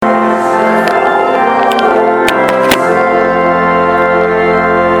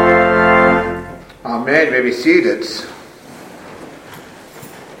you may be seated.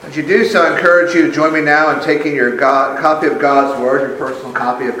 As you do so, I encourage you to join me now in taking your copy of God's Word, your personal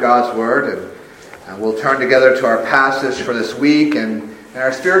copy of God's Word, and we'll turn together to our passage for this week and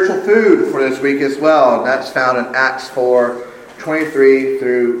our spiritual food for this week as well. And that's found in Acts 4, 23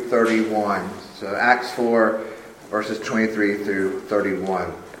 through 31. So Acts 4, verses 23 through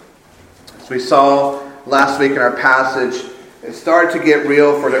 31. As we saw last week in our passage, it started to get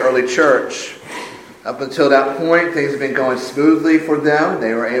real for the early church. Up until that point, things have been going smoothly for them.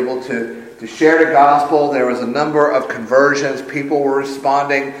 They were able to share the gospel. There was a number of conversions. People were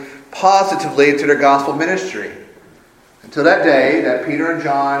responding positively to their gospel ministry. Until that day that Peter and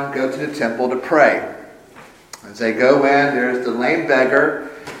John go to the temple to pray. As they go in, there's the lame beggar,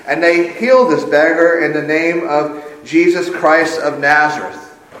 and they heal this beggar in the name of Jesus Christ of Nazareth.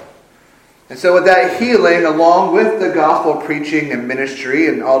 And so with that healing, along with the gospel preaching and ministry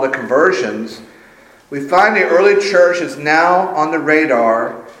and all the conversions, we find the early church is now on the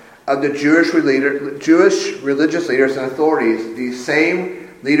radar of the Jewish religious leaders and authorities, these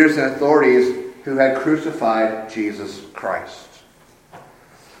same leaders and authorities who had crucified Jesus Christ.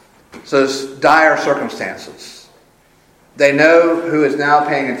 So it's dire circumstances. They know who is now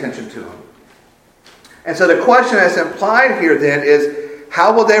paying attention to them. And so the question that's implied here then is,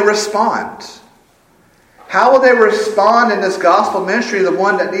 how will they respond? How will they respond in this gospel ministry, the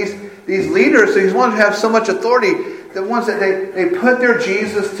one that these leaders, these ones who have so much authority, the ones that they put their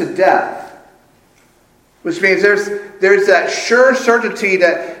Jesus to death? Which means there's that sure certainty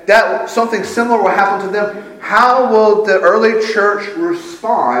that something similar will happen to them. How will the early church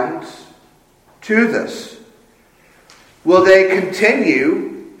respond to this? Will they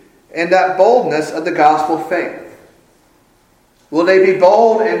continue in that boldness of the gospel faith? Will they be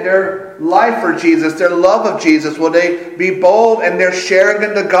bold in their life for Jesus, their love of Jesus? Will they be bold in their sharing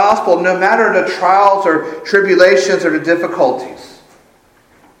in the gospel, no matter the trials or tribulations or the difficulties?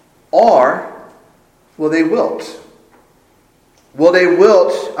 Or will they wilt? Will they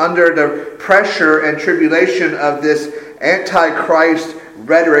wilt under the pressure and tribulation of this antichrist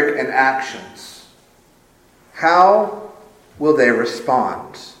rhetoric and actions? How will they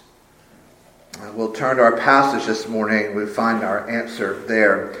respond? We'll turn to our passage this morning. We find our answer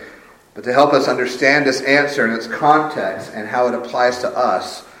there. But to help us understand this answer and its context and how it applies to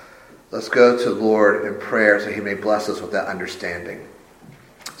us, let's go to the Lord in prayer so He may bless us with that understanding.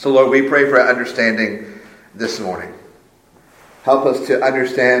 So Lord, we pray for that understanding this morning. Help us to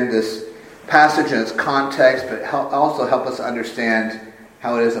understand this passage and its context, but also help us understand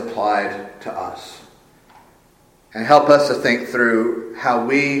how it is applied to us. And help us to think through how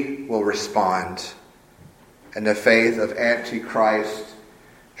we will respond in the faith of Antichrist,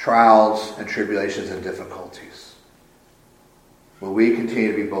 trials and tribulations and difficulties. Will we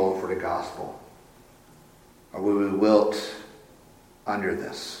continue to be bold for the gospel? Or will we wilt under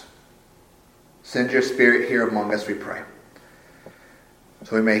this? Send your Spirit here among us, we pray.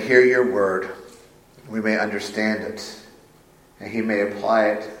 So we may hear your word, we may understand it, and He may apply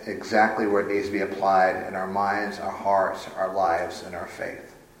it exactly where it needs to be applied in our minds, our hearts, our lives, and our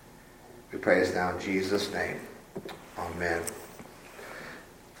faith. We pray this now in Jesus' name. Amen.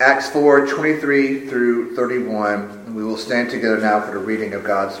 Acts 4, 23 through 31. We will stand together now for the reading of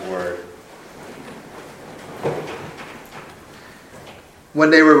God's Word. When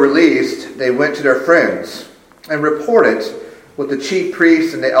they were released, they went to their friends and reported what the chief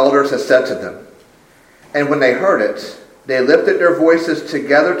priests and the elders had said to them. And when they heard it, they lifted their voices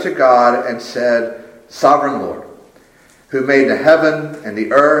together to God and said, Sovereign Lord, who made the heaven and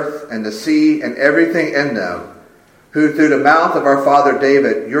the earth and the sea and everything in them, who through the mouth of our father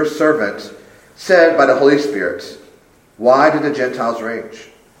David, your servant, said by the Holy Spirit, why did the Gentiles rage,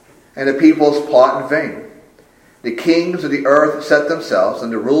 and the peoples plot in vain? The kings of the earth set themselves,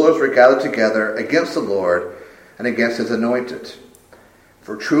 and the rulers were gathered together against the Lord and against His anointed.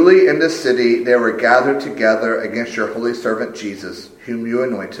 For truly in this city they were gathered together against your holy servant Jesus, whom you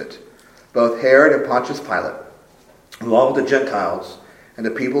anointed, both Herod and Pontius Pilate, along with the Gentiles and the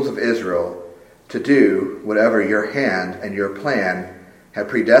peoples of Israel, to do whatever your hand and your plan had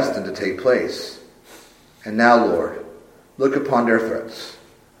predestined to take place. And now, Lord, look upon their threats,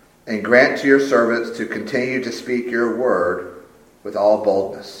 and grant to your servants to continue to speak your word with all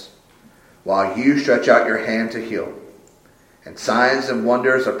boldness, while you stretch out your hand to heal. And signs and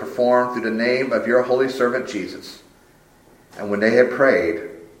wonders are performed through the name of your holy servant Jesus. And when they had prayed,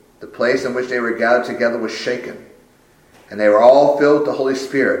 the place in which they were gathered together was shaken, and they were all filled with the Holy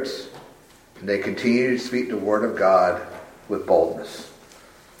Spirit, and they continued to speak the word of God with boldness.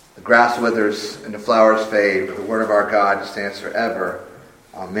 The grass withers and the flowers fade, but the word of our God stands forever.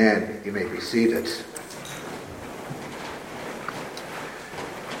 Amen. You may be seated.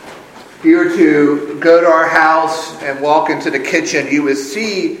 If you were to go to our house and walk into the kitchen, you would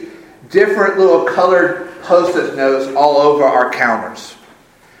see different little colored Post-it notes all over our counters.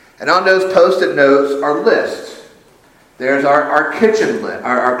 And on those Post-it notes are lists. There's our kitchen list,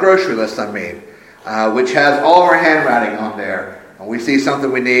 our grocery list, which has all of our handwriting on there. When we see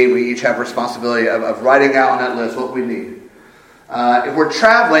something we need, we each have responsibility of writing out on that list what we need. If we're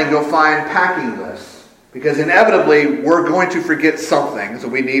traveling, you'll find packing lists, because inevitably we're going to forget something, so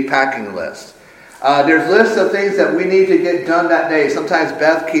we need packing lists. There's lists of things that we need to get done that day. Sometimes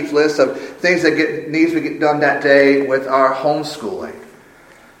Beth keeps lists of things that needs to get done that day with our homeschooling.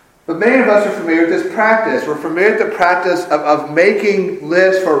 But many of us are familiar with this practice. We're familiar with the practice of making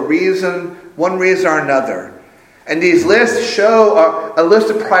lists for one reason or another. And these lists show a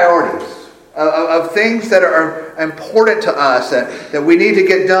list of priorities, of things that are important to us that we need to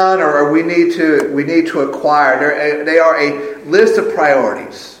get done or we need to acquire. They are a list of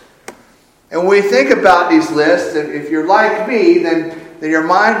priorities. And when we think about these lists, and if you're like me, then your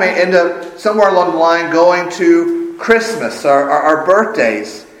mind may end up somewhere along the line going to Christmas, our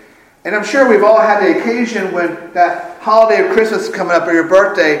birthdays. And I'm sure we've all had the occasion when that holiday of Christmas is coming up, or your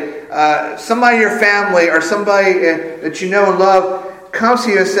birthday, somebody in your family or somebody that you know and love comes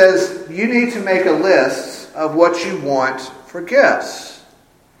to you and says, you need to make a list of what you want for gifts.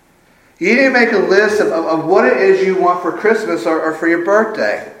 You need to make a list of what it is you want for Christmas or for your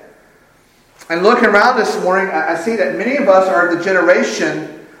birthday. And looking around this morning, I see that many of us are the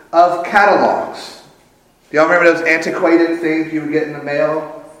generation of catalogs. Do y'all remember those antiquated things you would get in the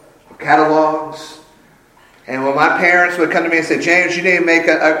mail? Catalogs. And when my parents would come to me and say, James, you need to make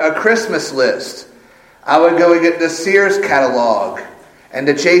a Christmas list, I would go and get the Sears catalog and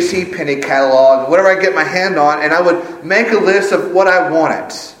the J.C. Penney catalog, whatever I get my hand on, and I would make a list of what I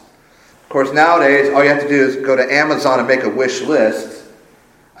wanted. Of course, nowadays, all you have to do is go to Amazon and make a wish list.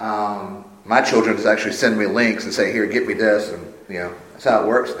 My children just actually send me links and say, here, get me this, and that's how it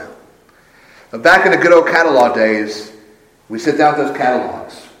works now. But back in the good old catalog days, we sit down with those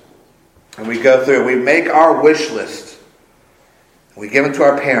catalogs. And we go through, we make our wish list. We give them to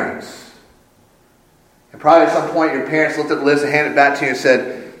our parents. And probably at some point your parents looked at the list and handed it back to you and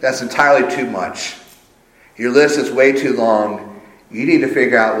said, that's entirely too much. Your list is way too long. You need to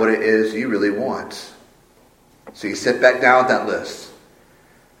figure out what it is you really want. So you sit back down with that list.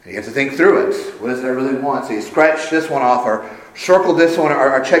 And you have to think through it. What is it I really want? So you scratch this one off or circle this one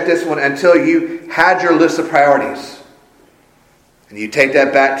or check this one until you had your list of priorities. And you take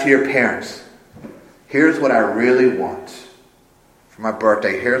that back to your parents. Here's what I really want for my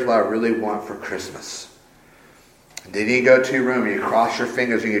birthday. Here's what I really want for Christmas. And then you go to your room and you cross your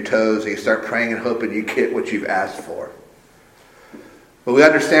fingers and your toes and you start praying and hoping you get what you've asked for. But we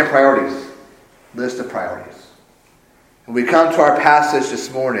understand priorities. List of priorities. And we come to our passage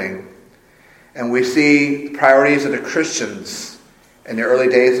this morning and we see the priorities of the Christians in the early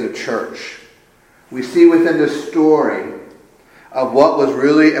days of the church. We see within the story of what was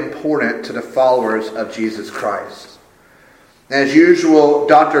really important to the followers of Jesus Christ. And as usual,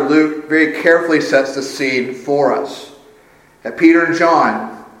 Dr. Luke very carefully sets the scene for us. That Peter and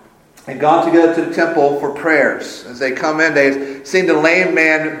John had gone to go to the temple for prayers. As they come in, they've seen the lame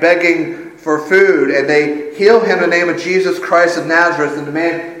man begging for food, and they heal him in the name of Jesus Christ of Nazareth. And the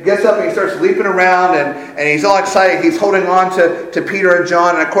man gets up and he starts leaping around, and he's all excited. He's holding on to Peter and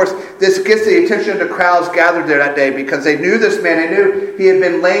John. And of course, this gets the attention of the crowds gathered there that day because they knew this man. They knew he had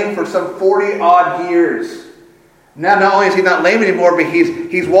been lame for some 40-odd years. Now, not only is he not lame anymore, but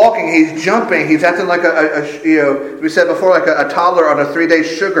he's walking, he's jumping, he's acting like we said before, like a toddler on a 3-day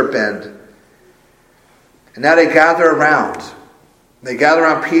sugar bend. And now they gather around. They gather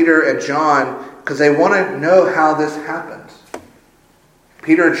around Peter and John because they want to know how this happened.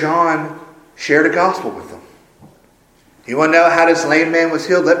 Peter and John share the gospel with them. You want to know how this lame man was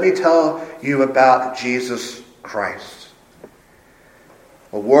healed? Let me tell you about Jesus Christ.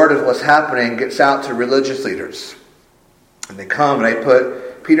 A word of what's happening gets out to religious leaders. And they come and they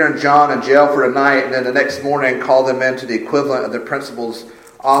put Peter and John in jail for a night, and then the next morning call them into the equivalent of the principal's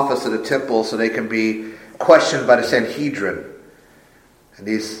office at the temple so they can be questioned by the Sanhedrin. And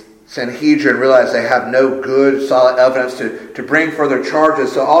these Sanhedrin realize they have no good, solid evidence to bring further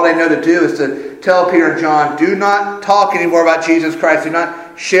charges. So all they know to do is to tell Peter and John, do not talk anymore about Jesus Christ. Do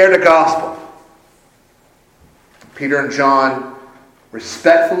not share the gospel. Peter and John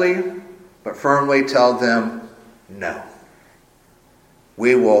respectfully but firmly tell them, no.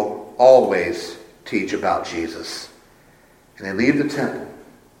 We will always teach about Jesus. And they leave the temple.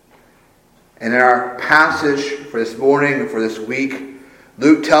 And in our passage for this morning and for this week,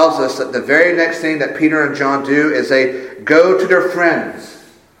 Luke tells us that the very next thing that Peter and John do is they go to their friends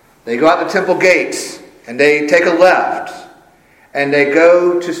They go out the temple gates and they take a left and they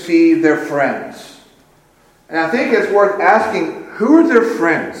go to see their friends. And I think it's worth asking, who are their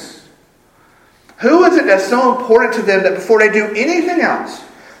friends? Who is it that's so important to them that before they do anything else,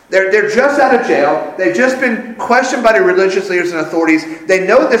 they're just out of jail, they've just been questioned by the religious leaders and authorities, they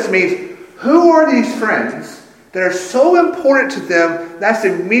know what this means. Who are these friends that are so important to them, that's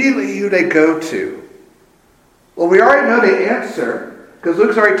immediately who they go to? Well, we already know the answer, because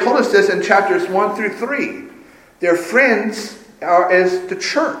Luke's already told us this in chapters 1 through 3. Their friends is the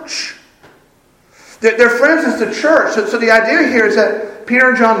church. Their friends is the church. So the idea here is that Peter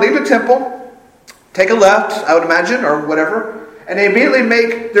and John leave the temple, take a left, I would imagine, or whatever, and they immediately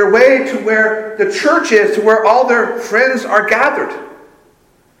make their way to where the church is, to where all their friends are gathered.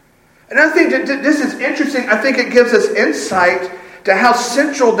 And I think that this is interesting. I think it gives us insight to how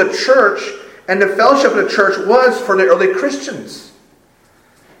central the church and the fellowship of the church was for the early Christians.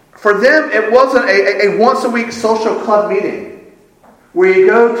 For them, it wasn't a once-a-week social club meeting where you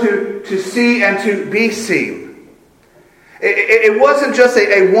go to see and to be seen. It wasn't just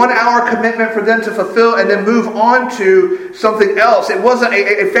a 1-hour commitment for them to fulfill and then move on to something else. It wasn't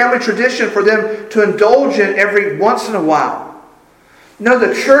a family tradition for them to indulge in every once in a while. No,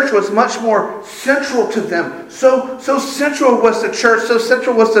 the church was much more central to them. So central was the church, so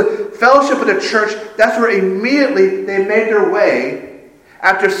central was the fellowship of the church. That's where immediately they made their way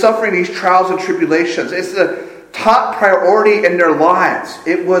after suffering these trials and tribulations. It's the top priority in their lives.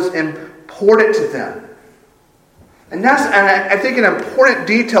 It was important to them. And I think an important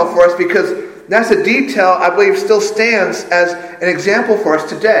detail for us, because that's a detail I believe still stands as an example for us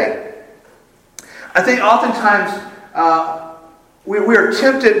today. I think oftentimes we are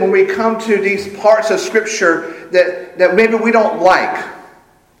tempted when we come to these parts of Scripture that maybe we don't like.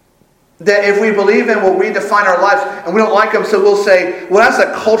 That if we believe in, we'll redefine our lives, and we don't like them, so we'll say, well, that's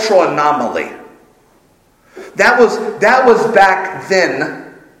a cultural anomaly. That was back then.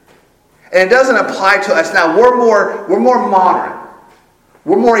 And it doesn't apply to us now. We're more modern.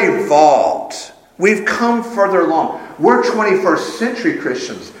 We're more evolved. We've come further along. We're 21st century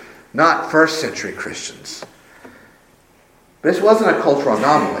Christians, not first century Christians. But this wasn't a cultural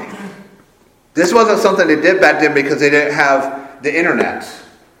anomaly. This wasn't something they did back then because they didn't have the internet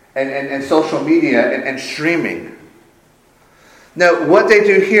and social media and streaming. Now, what they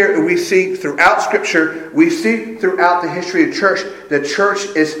do here, we see throughout Scripture, we see throughout the history of church, the church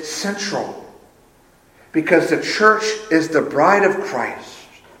is central. Because the church is the bride of Christ.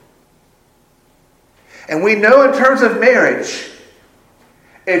 And we know in terms of marriage,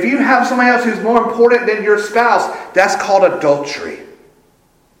 if you have somebody else who's more important than your spouse, that's called adultery.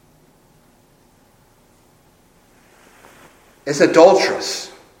 It's adulterous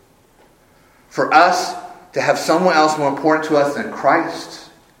for us to have someone else more important to us than Christ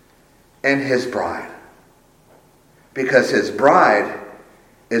and His bride. Because His bride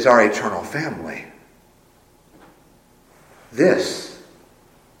is our eternal family. This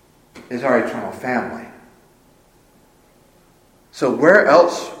is our eternal family. So where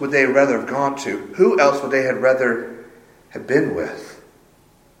else would they rather have gone to? Who else would they have rather have been with?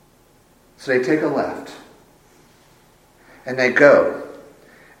 So they take a left. And they go.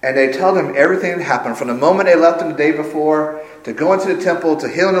 And they tell them everything that happened from the moment they left them the day before, to going to the temple, to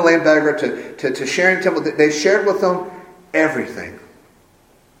healing the lame beggar, to sharing the temple. They shared with them everything.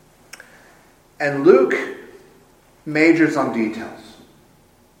 And Luke majors on details.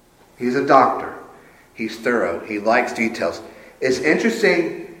 He's a doctor. He's thorough. He likes details. It's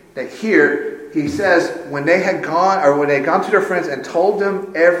interesting that here he says when they had gone to their friends and told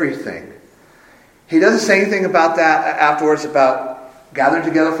them everything. He doesn't say anything about that afterwards, about gathering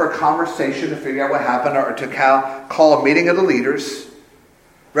together for a conversation to figure out what happened or to call a meeting of the leaders.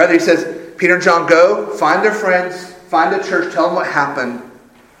 Rather, he says, Peter and John go, find their friends, find the church, tell them what happened,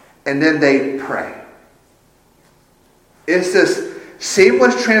 and then they pray. It's this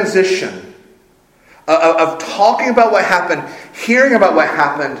seamless transition of talking about what happened, hearing about what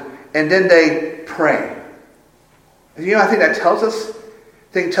happened, and then they pray. And I think that tells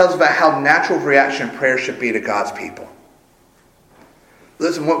us about how natural reaction prayer should be to God's people.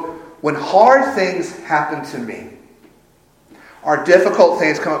 Listen, when hard things happen to me, or difficult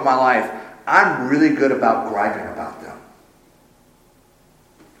things come up in my life, I'm really good about griping about them.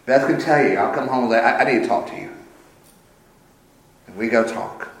 Beth can tell you, I'll come home and I need to talk to you. And we go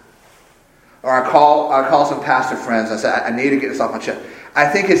talk. Or I call some pastor friends and I say, I need to get this off my chest. I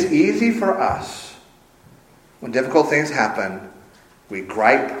think it's easy for us, when difficult things happen, we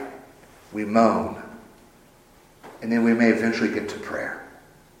gripe, we moan, and then we may eventually get to prayer.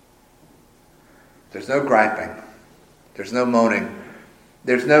 There's no griping. There's no moaning.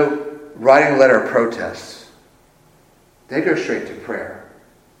 There's no writing a letter of protest. They go straight to prayer.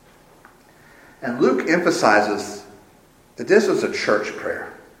 And Luke emphasizes that this was a church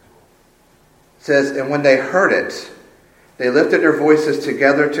prayer. It says, and when they heard it, they lifted their voices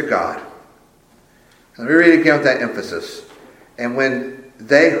together to God. Let me read it again with that emphasis. And when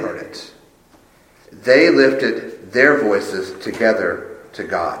they heard it, they lifted their voices together to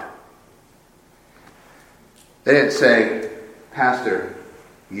God. They didn't say, Pastor,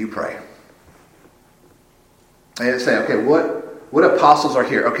 you pray. They didn't say, okay, what apostles are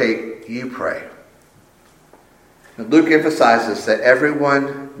here? Okay, you pray. And Luke emphasizes that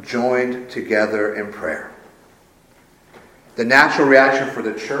everyone joined together in prayer. The natural reaction for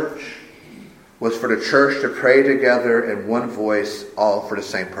the church was for the church to pray together in one voice, all for the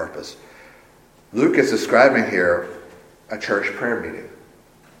same purpose. Luke is describing here a church prayer meeting.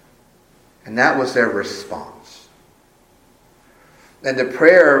 And that was their response. And the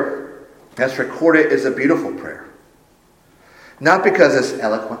prayer that's recorded is a beautiful prayer. Not because it's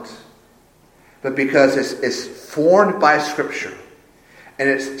eloquent, but because it's formed by Scripture. And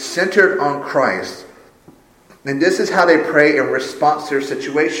it's centered on Christ. And this is how they pray in response to their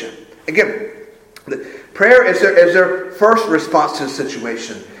situation. Again, prayer is their first response to the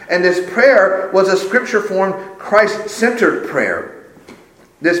situation. And this prayer was a Scripture-formed, Christ-centered prayer.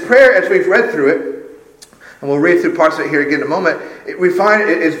 This prayer, as we've read through it, and we'll read through parts of it here again in a moment, we find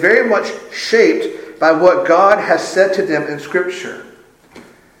it is very much shaped by what God has said to them in Scripture.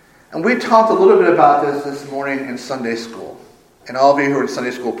 And we talked a little bit about this morning in Sunday school. And all of you who are in Sunday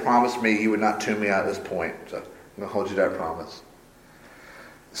school promised me you would not tune me out at this point. So I'm going to hold you to that promise.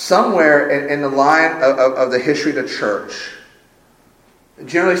 Somewhere in the line of the history of the church,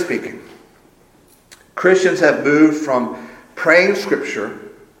 generally speaking, Christians have moved from praying Scripture,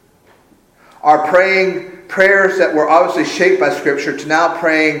 or praying prayers that were obviously shaped by Scripture, to now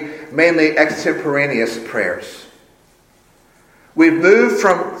praying mainly extemporaneous prayers. We've moved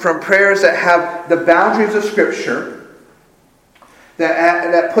from prayers that have the boundaries of Scripture,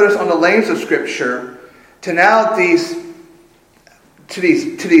 that put us on the lanes of Scripture, to now these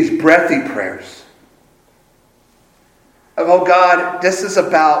breathy prayers. Of, oh God, this is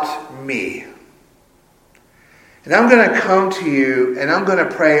about me. And I'm going to come to you and I'm going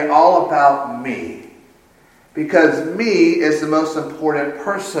to pray all about me. Because me is the most important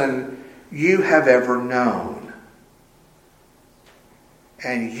person you have ever known.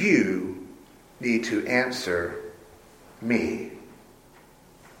 And you need to answer me.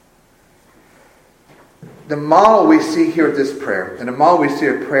 The model we see here with this prayer, and the model we see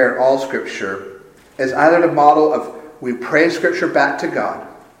of prayer in all Scripture, is either the model of we pray Scripture back to God,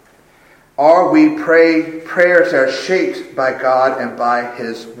 or we pray prayers that are shaped by God and by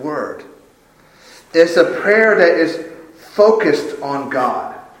His Word. It's a prayer that is focused on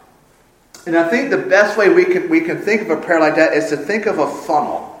God. And I think the best way we can think of a prayer like that is to think of a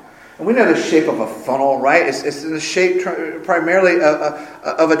funnel. And we know the shape of a funnel, right? It's in the shape primarily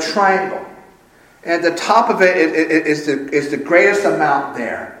of a triangle. And at the top of it is the greatest amount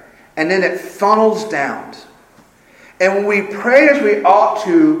there. And then it funnels down. And when we pray as we ought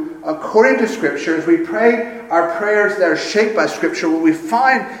to, according to Scripture, as we pray our prayers that are shaped by Scripture, what we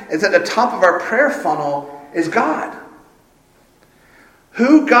find is at the top of our prayer funnel is God.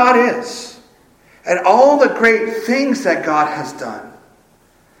 Who God is. And all the great things that God has done.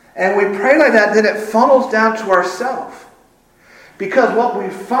 And we pray like that, then it funnels down to ourselves. Because what we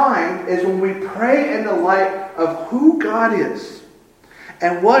find is when we pray in the light of who God is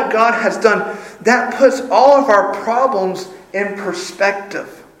and what God has done, that puts all of our problems in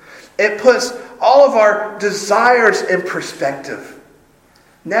perspective. It puts all of our desires in perspective.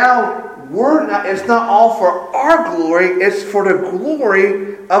 Now, it's not all for our glory, it's for the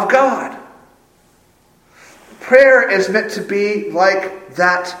glory of God. Prayer is meant to be like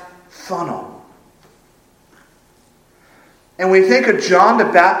that funnel. And we think of John the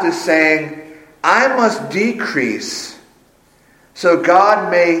Baptist saying, I must decrease so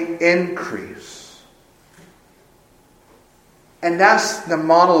God may increase. And that's the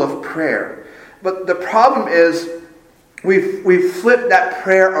model of prayer. But the problem is we've flipped that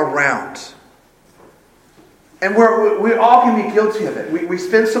prayer around. And we all can be guilty of it. We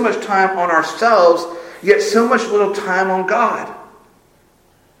spend so much time on ourselves, yet so much little time on God.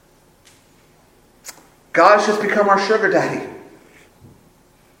 God's just become our sugar daddy.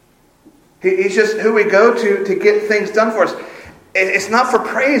 He's just who we go to get things done for us. It's not for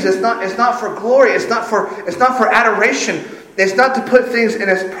praise. It's not for glory. It's not for adoration. It's not to put things in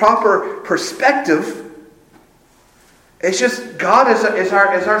its proper perspective. It's just God is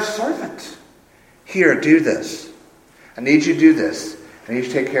our servant. Here, do this. I need you to do this. I need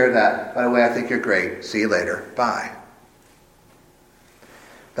you to take care of that. By the way, I think you're great. See you later. Bye.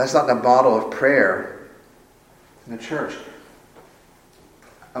 That's not the model of prayer in the church.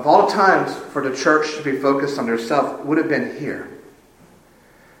 Of all times for the church to be focused on themselves would have been here.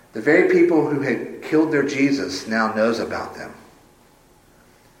 The very people who had killed their Jesus now knows about them.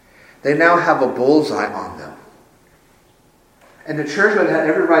 They now have a bullseye on them. And the church would have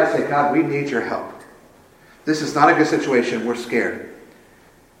every right to say, God, we need your help. This is not a good situation. We're scared.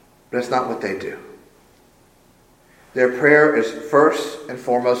 But that's not what they do. Their prayer is first and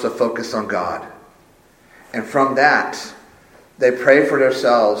foremost a focus on God. And from that, they pray for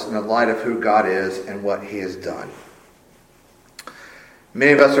themselves in the light of who God is and what he has done.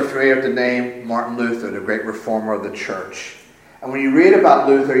 Many of us are familiar with the name Martin Luther, the great reformer of the church. And when you read about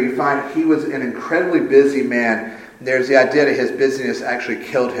Luther, you find he was an incredibly busy man. There's the idea that his busyness actually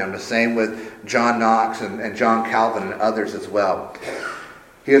killed him. The same with John Knox and John Calvin and others as well.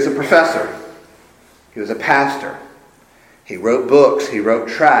 He was a professor. He was a pastor. He wrote books. He wrote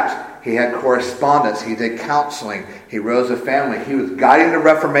tracts. He had correspondence. He did counseling. He rose a family. He was guiding the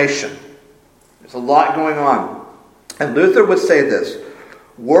Reformation. There's a lot going on. And Luther would say this: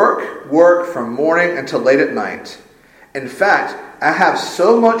 work from morning until late at night. In fact, I have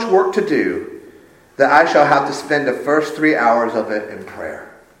so much work to do that I shall have to spend the first 3 hours of it in prayer.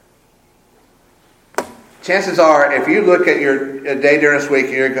 Chances are, if you look at your day during this week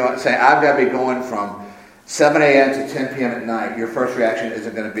and you're going saying, I've got to be going from 7 a.m. to 10 p.m. at night, your first reaction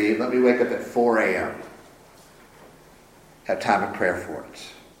isn't going to be, let me wake up at 4 a.m. Have time of prayer for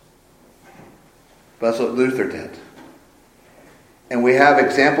it. But that's what Luther did. And we have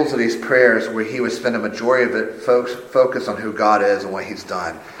examples of these prayers where he would spend a majority of it focused on who God is and what he's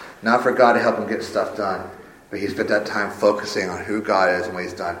done. Not for God to help him get stuff done, but he spent that time focusing on who God is and what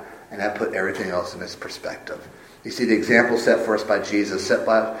he's done. And that put everything else in his perspective. You see the example set for us by Jesus, set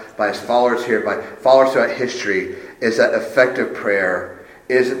by his followers here, by followers throughout history, is that effective prayer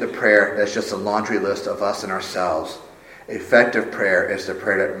isn't the prayer that's just a laundry list of us and ourselves. Effective prayer is the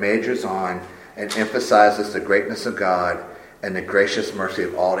prayer that majors on and emphasizes the greatness of God and the gracious mercy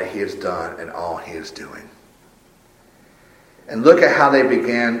of all that he has done and all he is doing. And look at how they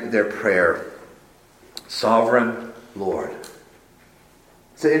began their prayer. Sovereign Lord.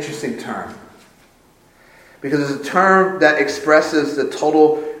 It's an interesting term. Because it's a term that expresses the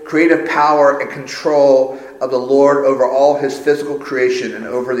total creative power and control of the Lord over all his physical creation and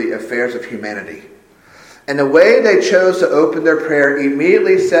over the affairs of humanity. And the way they chose to open their prayer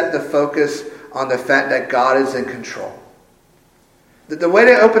immediately set the focus on the fact that God is in control. The way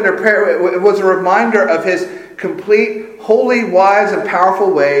they opened their prayer, it was a reminder of his complete, holy, wise, and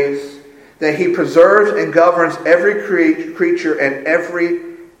powerful ways, that he preserves and governs every creature and every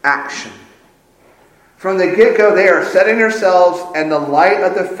action. From the get-go, they are setting themselves in the light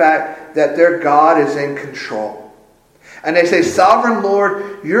of the fact that their God is in control. And they say, Sovereign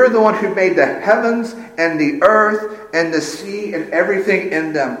Lord, you're the one who made the heavens and the earth and the sea and everything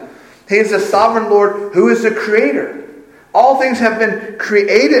in them. He is the sovereign Lord who is the creator. All things have been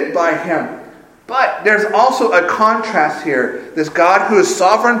created by him. But there's also a contrast here. This God who is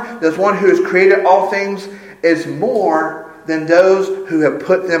sovereign, this one who has created all things, is more than those who have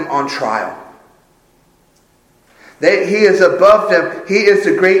put them on trial. He is above them. He is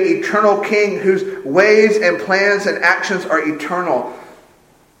the great eternal King whose ways and plans and actions are eternal.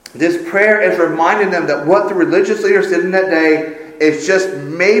 This prayer is reminding them that what the religious leaders did in that day is just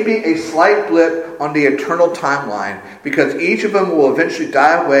maybe a slight blip on the eternal timeline, because each of them will eventually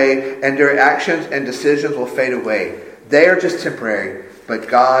die away and their actions and decisions will fade away. They are just temporary, but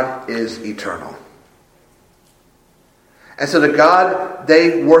God is eternal. And so the God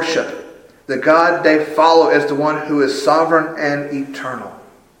they worship, the God they follow, is the one who is sovereign and eternal.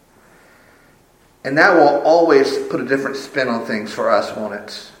 And that will always put a different spin on things for us, won't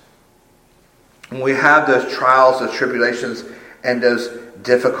it? When we have those trials, those tribulations, and those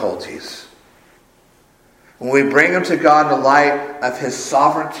difficulties, when we bring them to God in the light of his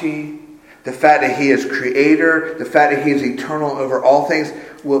sovereignty, the fact that he is creator, the fact that he is eternal over all things,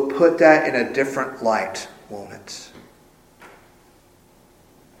 we'll put that in a different light, won't it?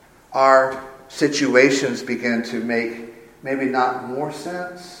 Our situations begin to make maybe not more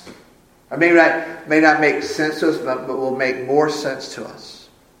sense, or may not make sense to us, but will make more sense to us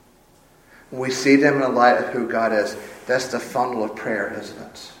when we see them in the light of who God is. That's the funnel of prayer, isn't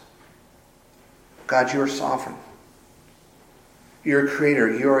it? God, you are sovereign. You're a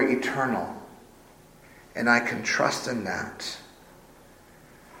creator. You are eternal. And I can trust in that.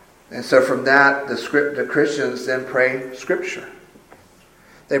 And so from that, the Christians then pray Scripture.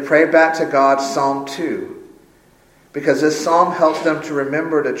 They pray back to God Psalm 2. because this psalm helps them to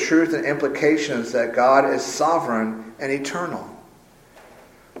remember the truth and implications that God is sovereign and eternal.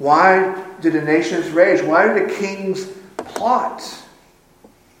 Why do the nations rage? Why do the kings plot?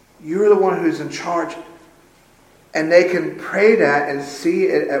 You're the one who's in charge. And they can pray that and see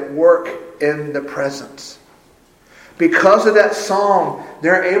it at work in the present. Because of that psalm,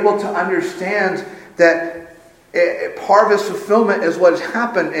 they're able to understand that part of its fulfillment is what has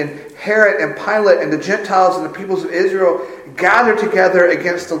happened in Herod and Pilate and the Gentiles and the peoples of Israel gathered together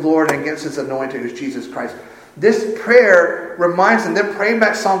against the Lord and against His anointed, who is Jesus Christ. This prayer reminds them praying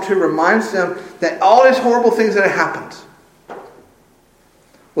back Psalm 2 reminds them that all these horrible things that had happened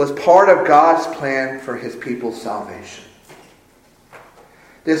was part of God's plan for His people's salvation.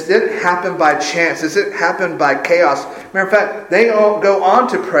 This didn't happen by chance. This didn't happen by chaos. Matter of fact, they all go on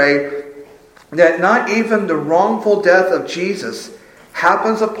to pray that not even the wrongful death of Jesus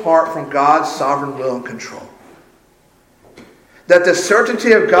happens apart from God's sovereign will and control. That the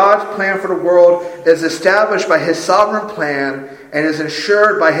certainty of God's plan for the world is established by His sovereign plan and is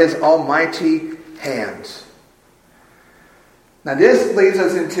ensured by His almighty hands. Now this leads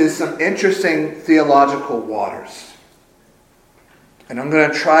us into some interesting theological waters. And I'm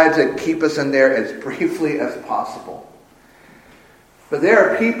going to try to keep us in there as briefly as possible. But there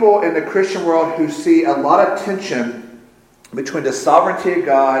are people in the Christian world who see a lot of tension between the sovereignty of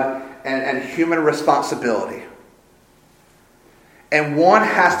God and human responsibility. And one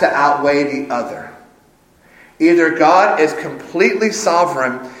has to outweigh the other. Either God is completely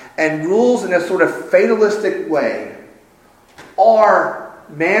sovereign and rules in a sort of fatalistic way, or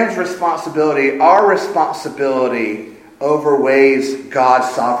man's responsibility, our responsibility, overweighs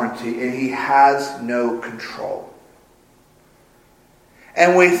God's sovereignty and He has no control.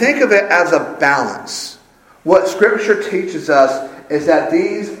 And we think of it as a balance. What Scripture teaches us is that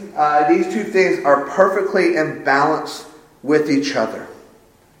these two things are perfectly in balance with each other.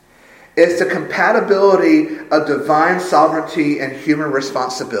 It's the compatibility of divine sovereignty and human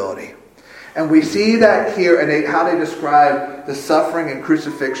responsibility. And we see that here in how they describe the suffering and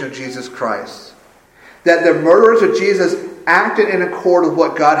crucifixion of Jesus Christ. That the murderers of Jesus acted in accord with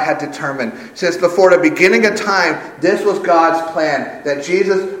what God had determined. Since before the beginning of time, this was God's plan. That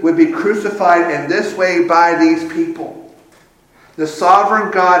Jesus would be crucified in this way by these people. The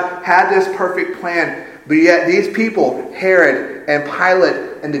sovereign God had this perfect plan. But yet these people, Herod and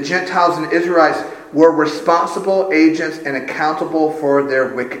Pilate and the Gentiles and the Israelites, were responsible agents and accountable for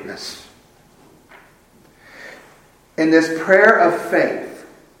their wickedness. In this prayer of faith,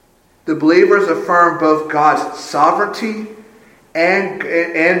 the believers affirm both God's sovereignty and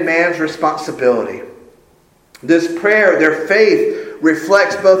man's responsibility. This prayer, their faith,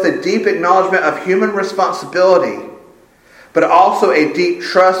 reflects both a deep acknowledgement of human responsibility, but also a deep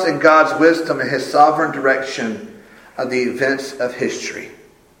trust in God's wisdom and His sovereign direction of the events of history.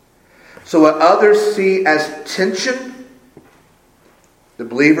 So what others see as tension, the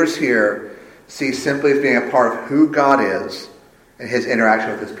believers here see simply as being a part of who God is and His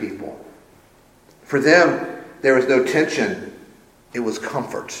interaction with His people. For them, there was no tension. It was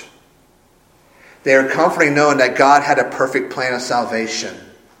comfort. They are comforting knowing that God had a perfect plan of salvation.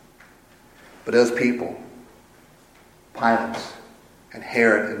 But those people, Pilate and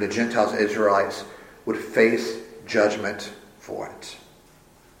Herod and the Gentiles and Israelites, would face judgment for it.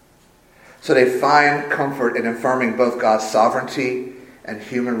 So they find comfort in affirming both God's sovereignty and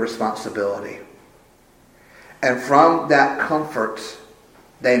human responsibility. And from that comfort,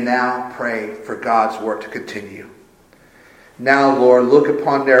 they now pray for God's work to continue. Now, Lord, look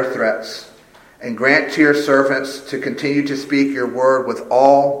upon their threats and grant to your servants to continue to speak your word with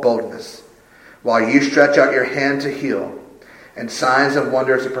all boldness, while you stretch out your hand to heal, and signs and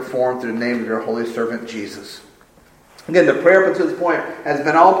wonders are performed through the name of your holy servant Jesus. Again, the prayer up to this point has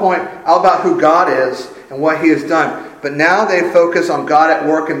been all about who God is and what He has done. But now they focus on God at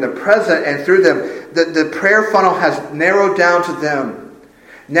work in the present, and through them, the prayer funnel has narrowed down to them.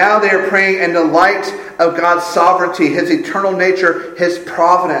 Now they are praying in the light of God's sovereignty, His eternal nature, His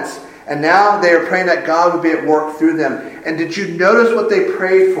providence. And now they are praying that God would be at work through them. And did you notice what they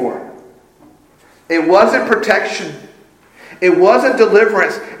prayed for? It wasn't protection. It wasn't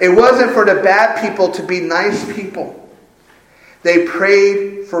deliverance. It wasn't for the bad people to be nice people. They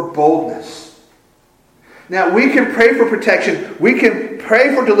prayed for boldness. Now, we can pray for protection. We can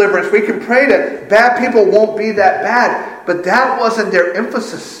pray for deliverance. We can pray that bad people won't be that bad. But that wasn't their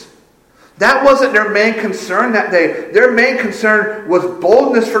emphasis. That wasn't their main concern that day. Their main concern was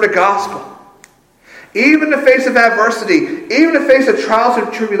boldness for the gospel. Even in the face of adversity, even in the face of trials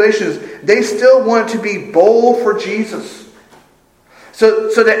and tribulations, they still wanted to be bold for Jesus.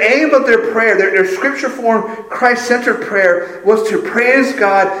 So the aim of their prayer, their scripture form, Christ-centered prayer, was to praise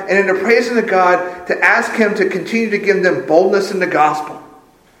God, and in the praising of God, to ask Him to continue to give them boldness in the gospel.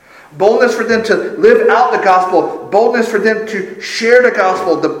 Boldness for them to live out the gospel. Boldness for them to share the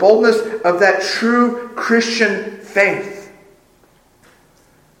gospel. The boldness of that true Christian faith.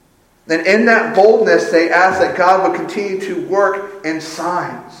 Then in that boldness, they ask that God would continue to work in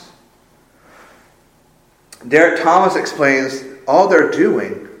signs. Derek Thomas explains, all they're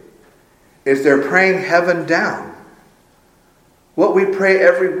doing is they're praying heaven down. What we pray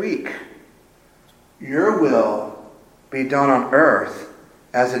every week. Your will be done on earth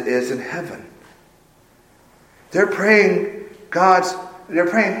as it is in heaven. They're praying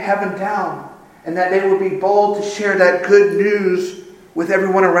heaven down, and that they would be bold to share that good news with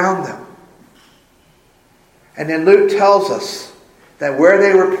everyone around them. And then Luke tells us that where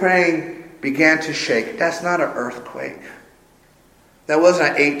they were praying began to shake. That's not an earthquake. That wasn't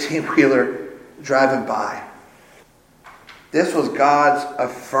an 18-wheeler driving by. This was God's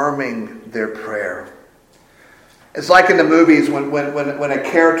affirming their prayer. It's like in the movies when a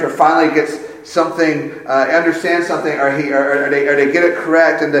character finally gets something, understands something, or they get it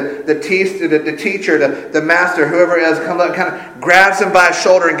correct, and the teacher, the master, whoever it is, comes up and kind of grabs them by his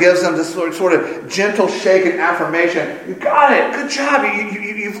shoulder and gives them this sort of gentle shake and affirmation. You got it. Good job.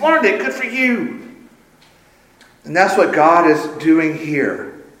 You've learned it. Good for you. And that's what God is doing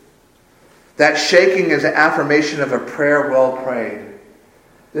here. That shaking is an affirmation of a prayer well prayed.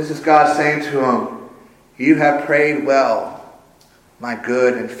 This is God saying to him, you have prayed well, my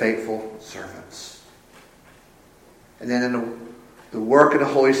good and faithful servants. And then in the work of the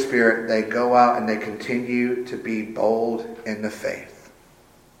Holy Spirit, they go out and they continue to be bold in the faith.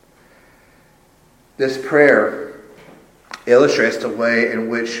 This prayer illustrates the way in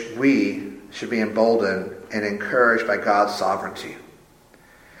which we should be emboldened and encouraged by God's sovereignty.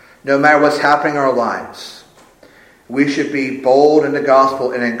 No matter what's happening in our lives, we should be bold in the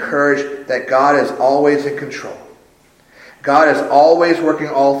gospel and encouraged that God is always in control. God is always working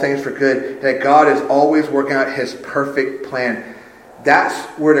all things for good, that God is always working out His perfect plan. That's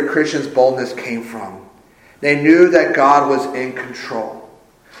where the Christians' boldness came from. They knew that God was in control.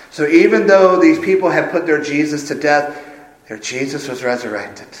 So even though these people had put their Jesus to death, their Jesus was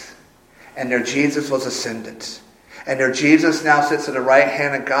resurrected. And their Jesus was ascended. And their Jesus now sits at the right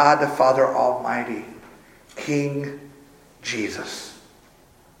hand of God the Father Almighty. King Jesus.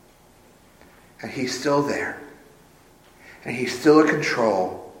 And He's still there. And He's still in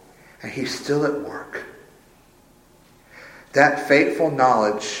control. And He's still at work. That faithful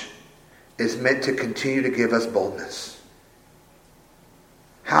knowledge is meant to continue to give us boldness.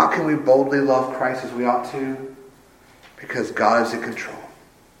 How can we boldly love Christ as we ought to? Because God is in control.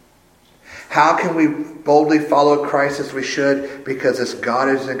 How can we boldly follow Christ as we should? Because God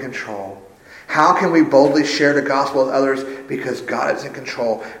is in control. How can we boldly share the gospel with others? Because God is in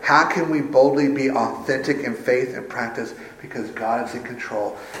control. How can we boldly be authentic in faith and practice? Because God is in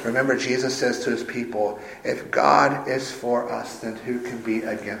control. Remember, Jesus says to His people, if God is for us, then who can be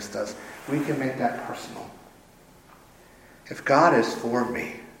against us? We can make that personal. If God is for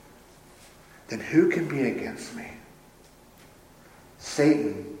me, then who can be against me?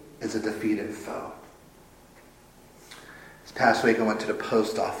 Satan is a defeated foe. This past week I went to the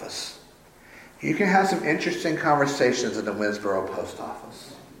post office. You can have some interesting conversations in the Winsboro post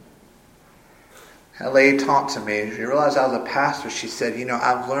office. A lady talked to me. She realized I was a pastor. She said,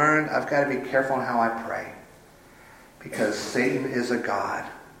 I've learned I've got to be careful on how I pray. Because Satan is a god.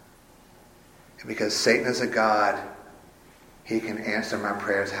 And because Satan is a god, he can answer my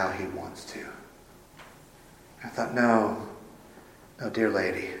prayers how he wants to. I thought, no, dear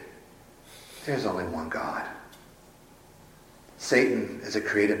lady. There's only one God. Satan is a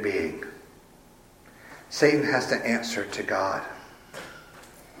created being. Satan has to answer to God.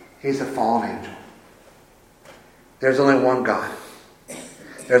 He's a fallen angel. There's only one God.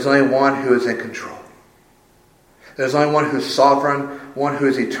 There's only one who is in control. There's only one who is sovereign, one who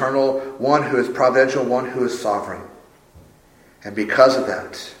is eternal, one who is providential, one who is sovereign. And because of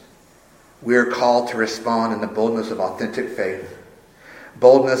that, we are called to respond in the boldness of authentic faith.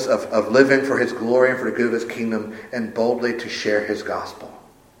 Boldness of living for His glory and for the good of His kingdom, and boldly to share His gospel.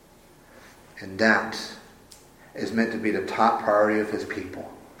 And that is meant to be the top priority of His people.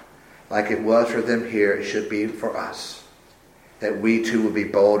 Like it was for them here, it should be for us. That we too will be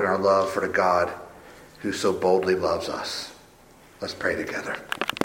bold in our love for the God who so boldly loves us. Let's pray together.